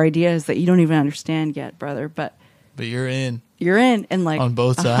for ideas that you don't even understand yet, brother. But you're in. You're in. And like on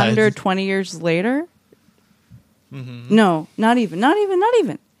both sides. 120 years later. No, not even.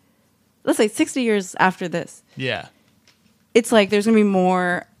 Let's say 60 years after this. Yeah. It's like there's going to be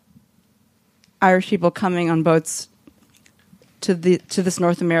more Irish people coming on boats to this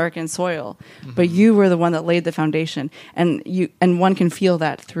North American soil, but you were the one that laid the foundation, and one can feel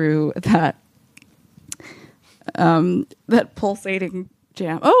that through that that pulsating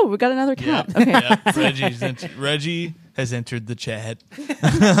jam. Oh, we got another cat. Yeah. Okay, Yeah. Reggie has entered the chat.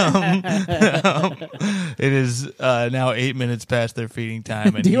 It is now 8 minutes past their feeding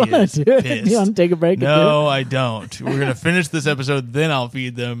time, and Do you want to do it? pissed. Do you want to take a break? No, I don't. We're gonna finish this episode, then I'll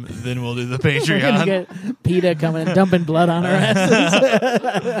feed them, then we'll do the We're gonna Patreon. get PETA coming and dumping blood on our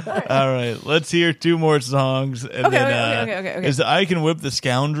asses. All right, let's hear 2 more songs, and Okay, then okay. is I Can Whip the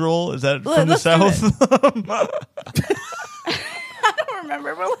Scoundrel? Is that from the Let's do South? I don't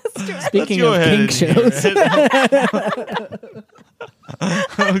remember, but let's do it. Speaking Let's go of ahead pink and hear shows,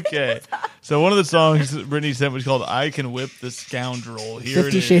 Okay, so one of the songs Brittany sent was called "I Can Whip the Scoundrel." Here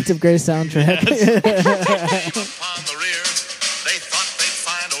 50 it Shades is. of Grey soundtrack. On the rear, they thought they'd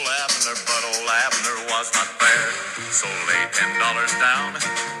find old Abner, but old Abner was not there. So lay $10 down,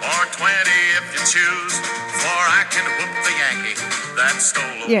 or 20 if you choose, for I can whoop the Yankee that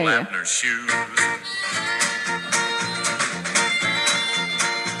stole old Yeah. Abner's shoes.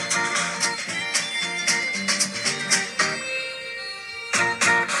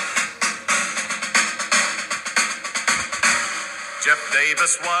 Jeff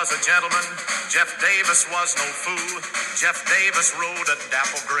Davis was a gentleman. Jeff Davis was no fool. Jeff Davis rode a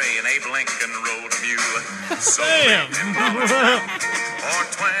dapple gray, and Abe Lincoln rode a mule. So Damn. $10 down, or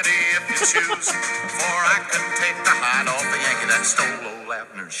 20 if you choose, for I can take the hide off the Yankee that stole old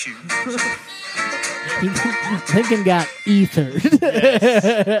Abner's shoes. Lincoln got ethered.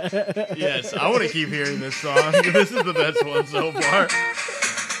 Yes, I want to keep hearing this song. This is the best one so far.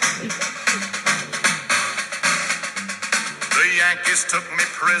 The Yankees took me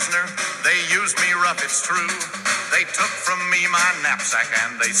prisoner. They used me rough, it's true. They took from me my knapsack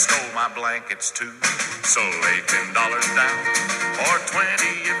and they stole my blankets too. So lay $10 down, or 20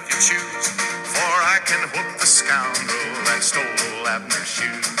 if you choose, for I can whoop the scoundrel that stole old Abner's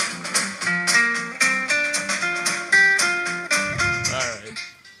shoes. All right,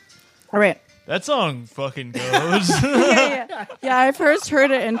 All right. that song fucking goes. Yeah, I first heard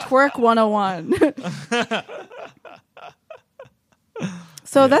it in Twerk 101.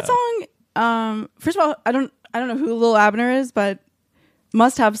 So that song, first of all, I don't know who Lil Abner is, but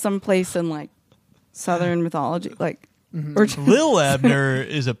must have some place in like Southern mythology, like or Lil Abner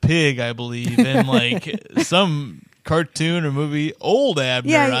is a pig, I believe, in like some cartoon or movie. Old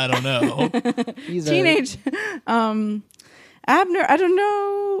Abner, Yeah. I don't know. He's teenage Abner. I don't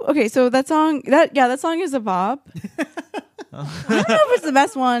know. Okay, so that song is a bop. I don't know if it's the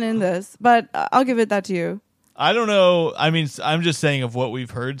best one in this, but I'll give it that to you. I don't know. I mean, I'm just saying of what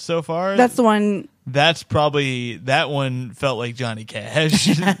we've heard so far. That's the one. That's probably, that one felt like Johnny Cash.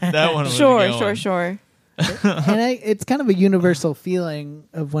 That one was Sure. And it's kind of a universal feeling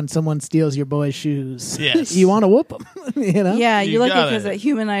of when someone steals your boy's shoes. Yes. You want to whoop them, you know? Yeah, you like it got because it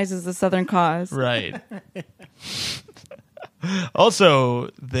humanizes the Southern cause. Right.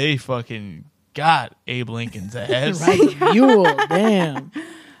 Also, they fucking got Abe Lincoln's ass. Right, Mule, damn.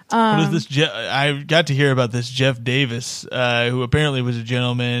 What is this? I got to hear about this Jeff Davis, who apparently was a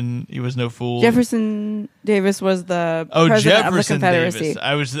gentleman. He was no fool. Jefferson Davis was the president of the Confederacy.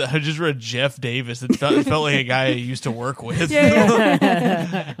 Davis. I just read Jeff Davis. It felt like a guy I used to work with.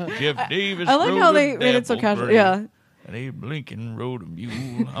 Yeah. Jeff Davis. I like rode how a they made it so casual. dapple Yeah. gray, and Abe Lincoln rode a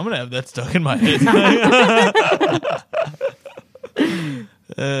mule. I'm gonna have that stuck in my head.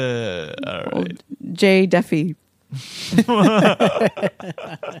 All right. J. Duffy.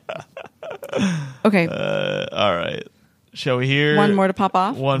 Okay. All right. Shall we hear One more to pop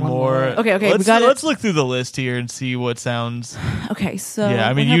off? One more. Okay, we Let's, got it. let's look through the list here and see what sounds. Okay, so. Yeah,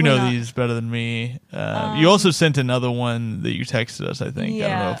 I mean, what you have we know got? these better than me. You also sent another one that you texted us, I think. Yeah. I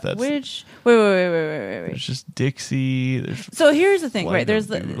don't know if that's. Which. Wait. There's just Dixie. There's So here's the thing, Flight right?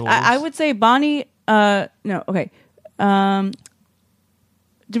 There's of Doodles. I would say Bonnie. No, okay.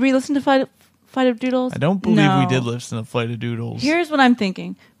 Did we listen to Flight of Doodles? I don't believe we No. did listen to Flight of Doodles. Here's what I'm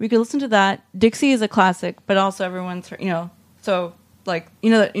thinking. We could listen to that. Dixie is a classic, but also everyone's, so like,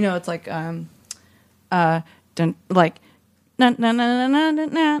 it's like, like, na na na na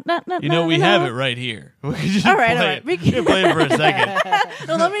na na na. We have it right here. We can just All right, play all right. it. We We can play it for a second.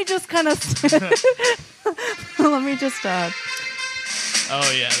 No, let me just kind of, let me just Oh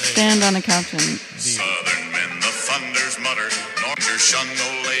yeah. There stand on a couch and Southern men, the thunders mutter, nor shun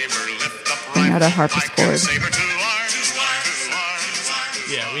no labor, lift up Bring out a rifle, harpsichord. pike and saber to arms.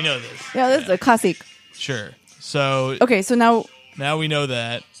 Yeah, we know this. yeah, this is a classic. Sure. So Okay, so now now we know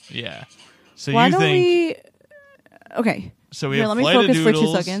that. Yeah. So why you don't think? we? Okay, So we here, have let me Flight of focus for 2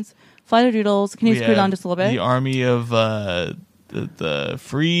 Doodles. seconds. Flight of Doodles. Can you We screw it have on just a little bit? The Army of the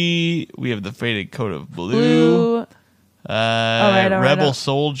Free. We have the Faded Coat of Blue. Blue. All right, Rebel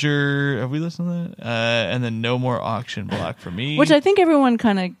Soldier. Have we listened to that? And then No More Auction Block for me. Which I think everyone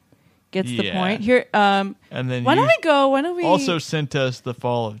kind of gets the Yeah. point here. and then Why you don't we go? Why don't we also sent us The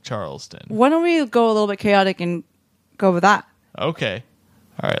Fall of Charleston. Why don't we go a little bit chaotic and go with that? Okay.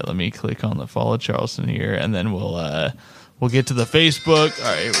 All right. Let me click on The Fall of Charleston here, and then we'll get to the Facebook. All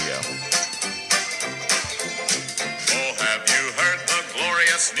right. Here we go. Oh, have you heard the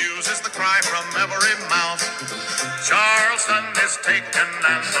glorious news? Is the cry from every mouth. Charleston is taken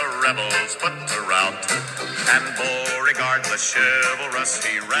and the rebels put to rout. And Beauregard the chivalrous,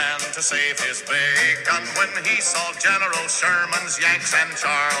 he ran to save his bacon when he saw General Sherman's Yanks, and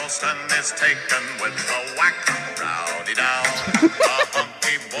Charleston is taken with a whack. Rowdy dow, the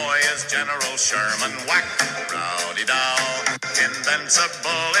hunky boy is General Sherman. Whack, rowdy dow,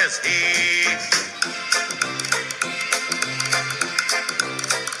 invincible is he.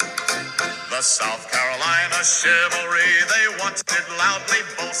 The South Carolina chivalry, they once did loudly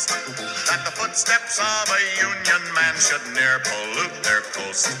boast that the footsteps of a Union man should ne'er pollute their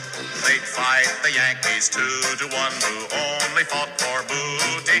coast. They'd fight the Yankees 2-1 who only fought for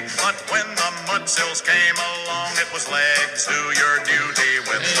booty. But when the Mudsills came along, it was legs do your duty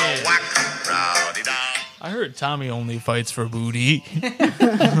with the whack, rowdy down. I heard Tommy only fights for booty.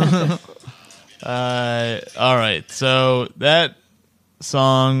 All right. So that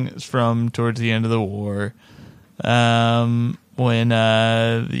song is from towards the end of the war, when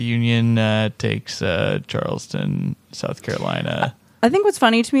the Union takes Charleston, South Carolina. I think what's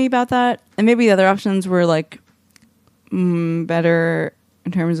funny to me about that, and maybe the other options were like better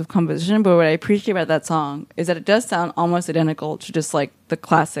in terms of composition, but what I appreciate about that song is that it does sound almost identical to just like the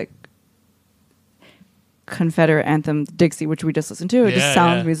classic Confederate anthem, Dixie, which we just listened to. It just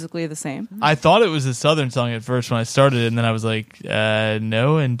sounds musically the same. I thought it was a Southern song at first when I started it, and then I was like,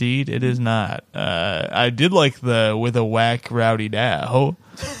 no, indeed, it is not. I did like the with a whack rowdy dow.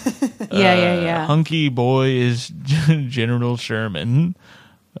 Yeah. Hunky boy is General Sherman.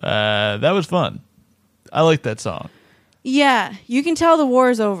 That was fun. I like that song. Yeah, you can tell the war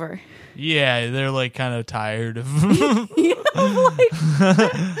is over. Yeah, they're like kind of tired of. Once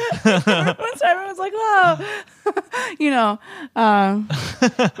everyone's like, "Whoa,"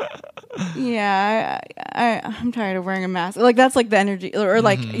 yeah, I'm tired of wearing a mask. Like that's like the energy, or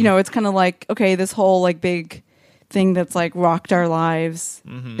like it's kind of like, okay, this whole like big thing that's like rocked our lives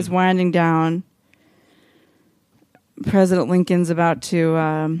is winding down. President Lincoln's about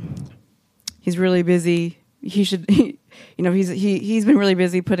to. He's really busy. He should. he's been really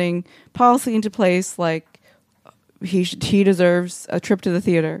busy putting policy into place. Like he deserves a trip to the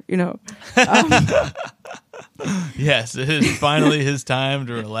theater. Yes, it is finally his time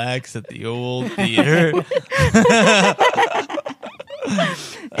to relax at the old theater.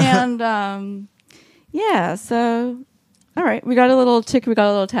 And so all right, we got a little tick, we got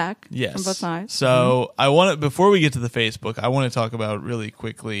a little tack Yes. from both sides. So I want to, before we get to the Facebook, I want to talk about really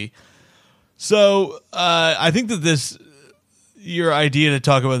quickly. So I think that your idea to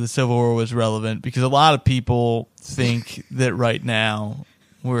talk about the Civil War was relevant because a lot of people think that right now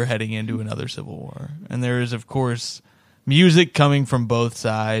we're heading into another Civil War. And there is, of course, music coming from both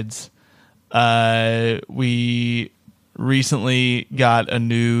sides. We recently got a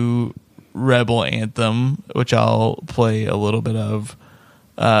new Rebel anthem, which I'll play a little bit of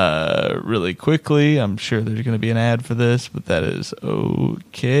really quickly. I'm sure there's going to be an ad for this, but that is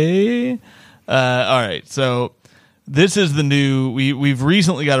okay. All right, so this is the new. We've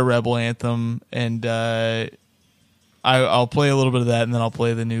recently got a Rebel anthem, and I'll play a little bit of that, and then I'll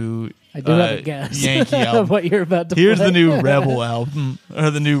play the new. I do have a guess Yankee album. of what you're about to Here's play. the new Rebel album,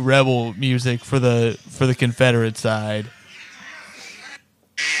 or the new Rebel music for the Confederate side.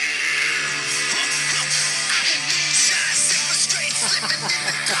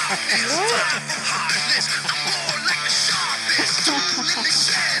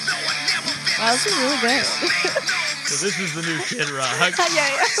 Wow, this is really good. So this is the new Kid Rock. I was gonna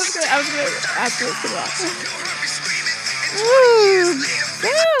ask you this about. Woo!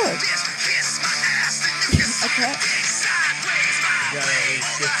 Good. Okay. Yeah,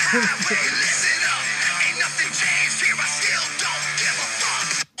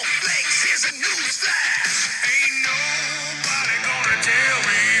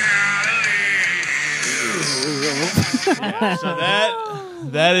 so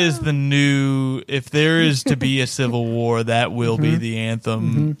that is the new. If there is to be a Civil War, that will be the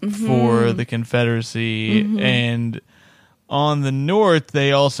anthem for the Confederacy. And on the North,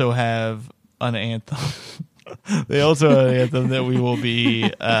 they also have an anthem. They also have an anthem that we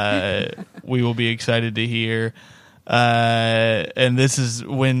will be excited to hear. And this is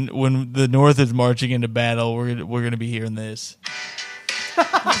when the North is marching into battle. We're gonna be hearing this.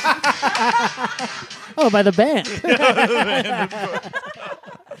 Oh, by the band.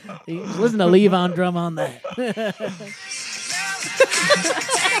 Listen to Levon drum on that.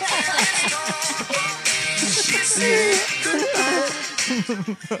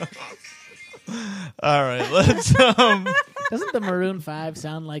 All right, let's. Doesn't the Maroon 5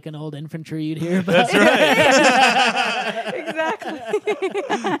 sound like an old infantry you'd hear about? That's right. Exactly.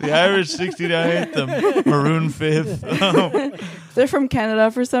 The Irish '69 anthem, Maroon 5th. They're from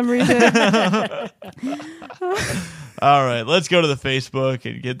Canada for some reason. All right, let's go to the Facebook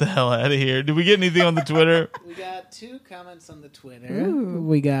and get the hell out of here. Did we get anything on the Twitter? We got 2 comments on the Twitter.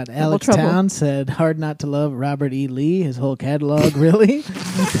 We got Alex trouble. Town said, "Hard not to love Robert E. Lee, his whole catalog, really."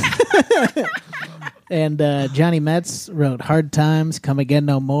 And Johnny Metz wrote "Hard Times Come Again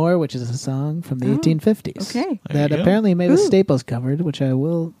No More," which is a song from the 1850s. Okay. There That you go. apparently Mavis Staples covered, which I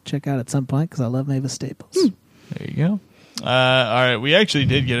will check out at some point because I love Mavis Staples. There you go. All right, we actually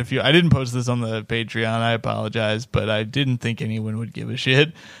did get a few. I didn't post this on the Patreon. I apologize, but I didn't think anyone would give a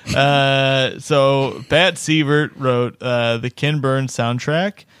shit. So Pat Sievert wrote the Ken Burns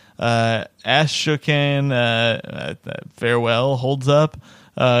soundtrack. Ashokan Farewell holds up.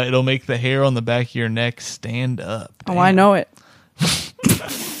 It'll make the hair on the back of your neck stand up. Oh, I know it.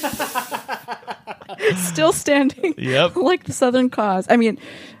 Still standing. Yep. Like the Southern Cause. I mean,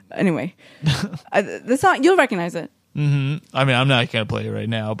 anyway. The song, you'll recognize it. I mean, I'm not going to play it right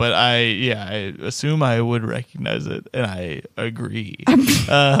now, but I assume I would recognize it, and I agree.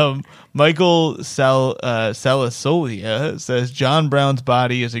 Michael Salasolia says, John Brown's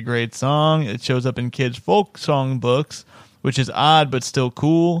Body is a great song. It shows up in kids' folk song books, which is odd but still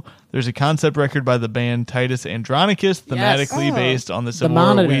cool. There's a concept record by the band Titus Andronicus, thematically based on the Civil War.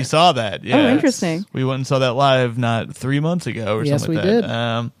 Monitor. We saw that. Yeah. Oh, interesting. We went and saw that live not 3 months ago or Yes, something like we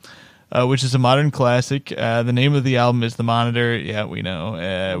that. did. Which is a modern classic. The name of the album is The Monitor. Yeah, we know. We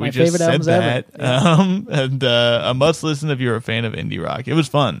My just favorite said albums that. ever. And a must listen if you're a fan of indie rock. It was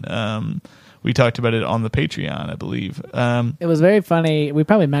fun. We talked about it on the Patreon, I believe. It was very funny. We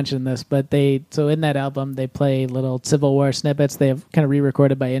probably mentioned this, but so in that album they play little Civil War snippets. They have kind of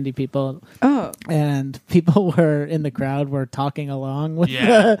re-recorded by indie people. Oh. And people were in the crowd were talking along with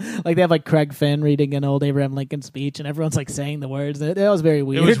Yeah. like they have like Craig Finn reading an old Abraham Lincoln speech, and everyone's like saying the words. That was very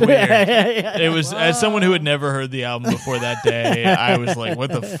weird. It was weird. Yeah. It was, as someone who had never heard the album before that day, I was like,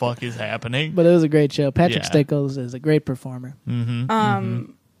 what the fuck is happening? But it was a great show. Patrick Yeah. Stickles is a great performer.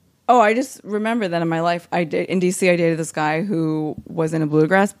 I just remember that in my life, in DC, I dated this guy who was in a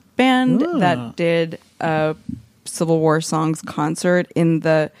bluegrass band that did a Civil War songs concert in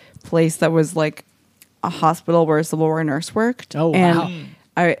the place that was like a hospital where a Civil War nurse worked. Oh, wow. And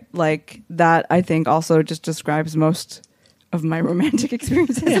I like that. I think also just describes most of my romantic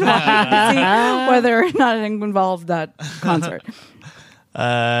experiences, whether or not it involved that concert. All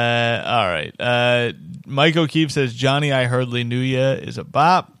right. Mike O'Keefe says Johnny I Hardly Knew Ya is a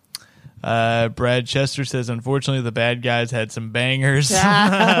bop. Brad Chester says unfortunately the bad guys had some bangers.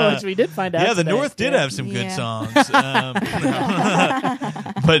 Which we did find out. Yeah, the today. North did have some good songs.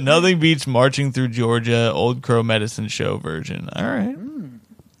 But nothing beats Marching Through Georgia, Old Crow Medicine Show version. All right.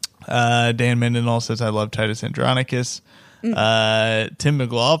 Dan Mendenhall says I love Titus Andronicus. Tim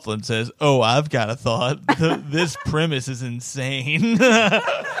McLaughlin says, "Oh, I've got a thought. This premise is insane."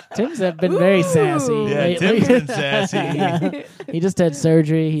 Tim's have been very sassy. Yeah, lately. Tim's been sassy. He just had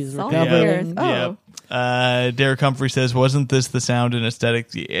surgery. He's recovering. Oh. Yep. Derek Humphrey says, "Wasn't this the sound and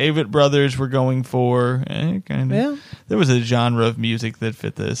aesthetic the Avett Brothers were going for?" Kind of. Yeah. There was a genre of music that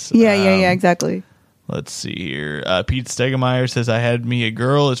fit this. Yeah, exactly. Let's see here. Pete Stegemeyer says, I Had Me a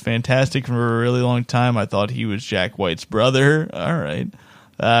Girl is fantastic for a really long time. I thought he was Jack White's brother. All right.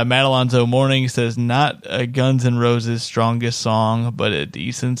 Matt Alonzo Morning says, not a Guns N' Roses strongest song, but a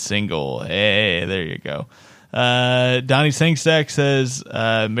decent single. Hey, there you go. Donnie Sangstack says,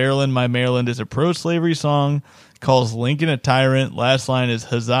 Maryland, My Maryland is a pro-slavery song. Calls Lincoln a tyrant. Last line is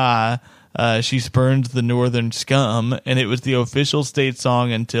huzzah. She spurns the northern scum, and it was the official state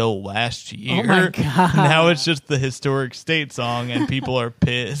song until last year. Oh my God. Now it's just the historic state song, and people are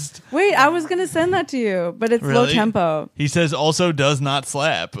pissed. Wait, I was gonna send that to you, but it's low Really? tempo. He says also does not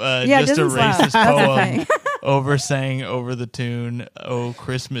slap. Yeah, it just a doesn't slap. racist That's the poem thing. sang over the tune "Oh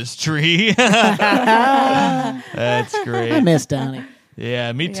Christmas Tree." That's I great. miss Donnie.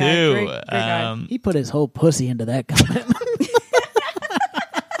 Yeah, me Yeah, too. great guy. He put his whole pussy into that comment.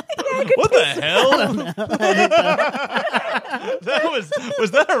 What the hell?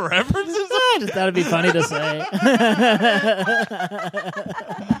 was that a reference? I just thought it'd be funny to say.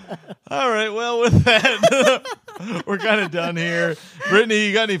 All right, well, with that, we're kind of done here. Brittany,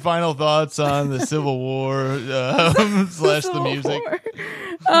 you got any final thoughts on the Civil War / the music?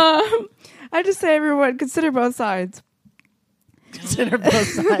 I just say, everyone, consider both sides Consider both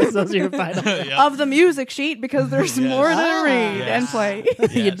sides. Those are your final. of the music sheet because there's more to read and play.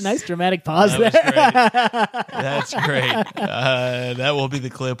 Yes. Nice dramatic pause That was there. great. That's great. That will be the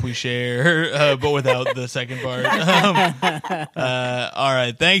clip we share, but without the second part. All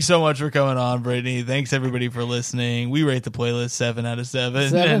right. Thanks so much for coming on, Brittany. Thanks, everybody, for listening. We rate the playlist 7 out of 7.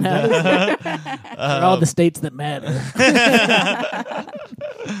 7 out of 7. For all the states that matter.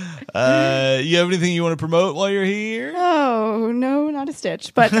 You have anything you want to promote while you're here? Oh, no, not a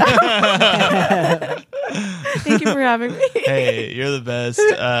stitch. But thank you for having me. Hey, you're the best.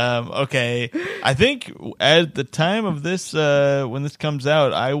 Okay. I think at the time of this, when this comes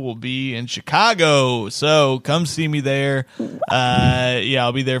out, I will be in Chicago. So come see me there.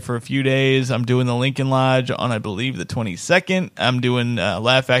 I'll be there for a few days. I'm doing the Lincoln Lodge on, I believe, the 22nd. I'm doing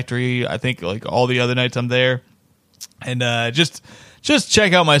Laugh Factory. I think like all the other nights I'm there. And just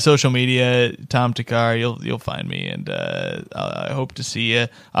check out my social media, Tom Takar. You'll find me, and I hope to see you.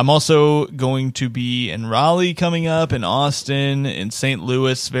 I'm also going to be in Raleigh coming up, in Austin, in St.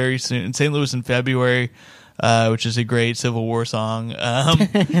 Louis very soon. In St. Louis in February, which is a great Civil War song.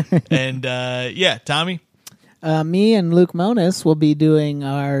 And Tommy. Me and Luke Monis will be doing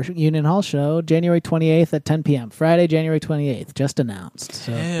our Union Hall show January 28th at 10 p.m. Friday, January 28th, just announced.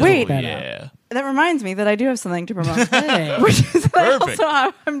 So Wait. check that Yeah. That reminds me that I do have something to promote. Hey. Which is that Perfect.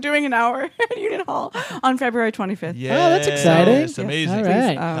 I'm doing an hour at Union Hall on February 25th. Yeah. that's exciting. It's amazing. All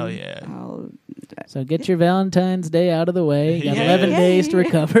right. Hell yeah. So get your Valentine's Day out of the way. You got Yeah. 11 days to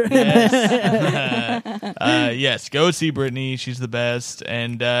recover. Yes, go see Brittany. She's the best,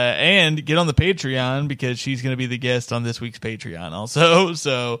 and get on the Patreon because she's going to be the guest on this week's Patreon also.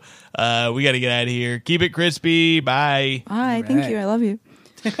 So we got to get out of here. Keep it crispy. Bye. Hi, thank you. I love you.